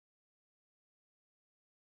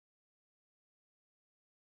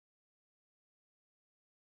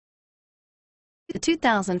The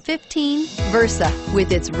 2015 Versa.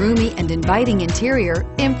 With its roomy and inviting interior,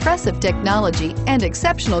 impressive technology, and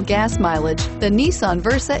exceptional gas mileage, the Nissan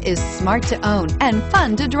Versa is smart to own and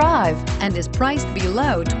fun to drive and is priced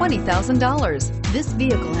below $20,000. This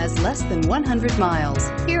vehicle has less than 100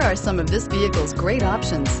 miles. Here are some of this vehicle's great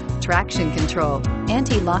options: traction control,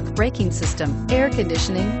 anti-lock braking system, air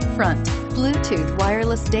conditioning, front, Bluetooth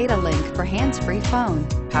wireless data link for hands-free phone,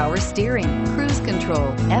 power steering, cruise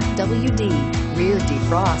control, FWD, rear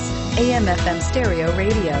defrost, AM/FM stereo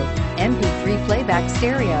radio, MP3 playback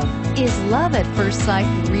stereo. Is love at first sight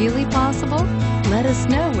really possible? Let us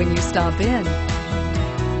know when you stop in.